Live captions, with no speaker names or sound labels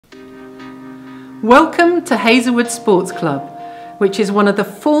Welcome to Hazelwood Sports Club, which is one of the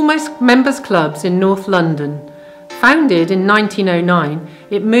foremost members clubs in North London. Founded in 1909,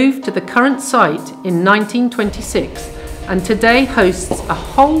 it moved to the current site in 1926 and today hosts a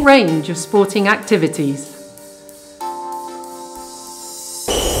whole range of sporting activities.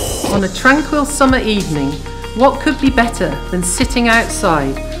 On a tranquil summer evening, what could be better than sitting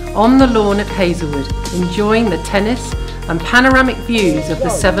outside on the lawn at Hazelwood, enjoying the tennis and panoramic views of the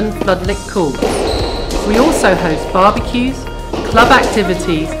 7 floodlit courts. We also host barbecues, club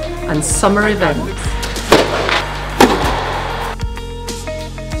activities and summer events.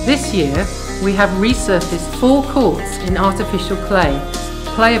 This year we have resurfaced 4 courts in artificial clay,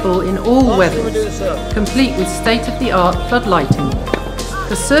 playable in all weathers, complete with state-of-the-art floodlighting.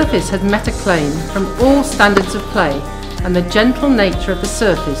 The surface has met acclaim from all standards of play, and the gentle nature of the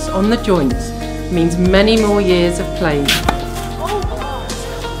surface on the joints means many more years of playing.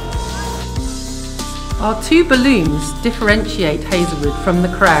 Our 2 balloons differentiate Hazelwood from the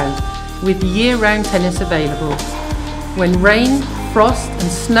crowd, with year-round tennis available. When rain, frost and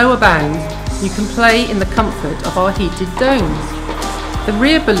snow abound, you can play in the comfort of our heated domes. The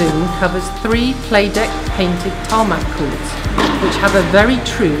rear balloon covers 3 play deck painted tarmac courts, which have a very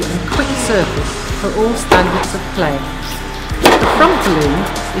true and quick surface for all standards of play. The front balloon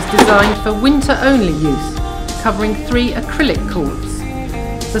is designed for winter-only use, covering 3 acrylic courts.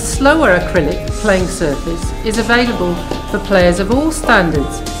 The slower acrylic playing surface is available for players of all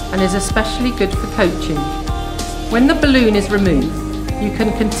standards and is especially good for coaching. When the balloon is removed, you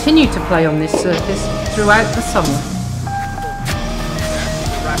can continue to play on this surface throughout the summer.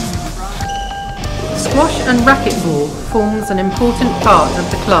 Squash and racquetball forms an important part of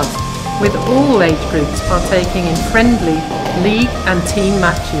the club, with all age groups partaking in friendly league and team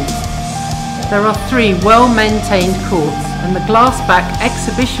matches. There are 3 well-maintained courts, and the glass-back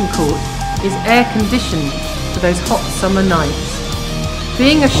exhibition court is air-conditioned for those hot summer nights.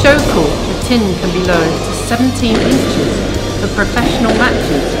 Being a show court, the tin can be lowered to 17 inches for professional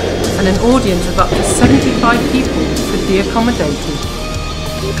matches, and an audience of up to 75 people could be accommodated.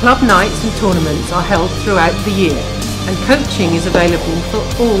 Club nights and tournaments are held throughout the year, and coaching is available for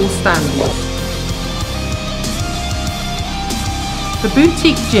all standards. The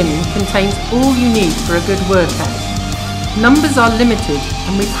boutique gym contains all you need for a good workout. Numbers are limited,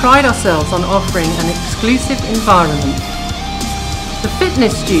 and we pride ourselves on offering an exclusive environment. The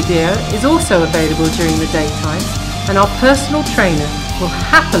fitness studio is also available during the daytime, and our personal trainer will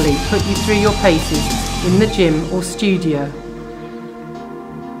happily put you through your paces in the gym or studio.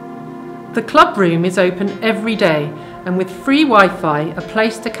 The club room is open every day, and with free Wi-Fi, a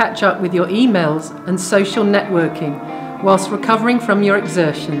place to catch up with your emails and social networking whilst recovering from your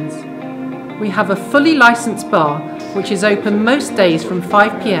exertions. We have a fully licensed bar which is open most days from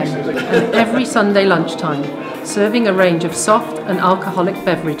 5 p.m. and every Sunday lunchtime, serving a range of soft and alcoholic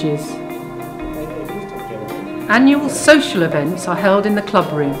beverages. Annual social events are held in the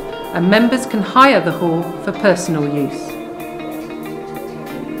club room, and members can hire the hall for personal use.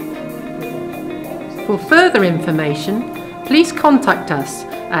 For further information, please contact us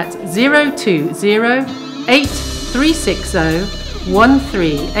at 020 8360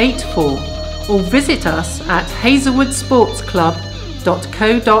 1384 or visit us at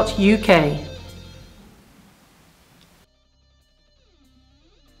hazelwoodsportsclub.co.uk.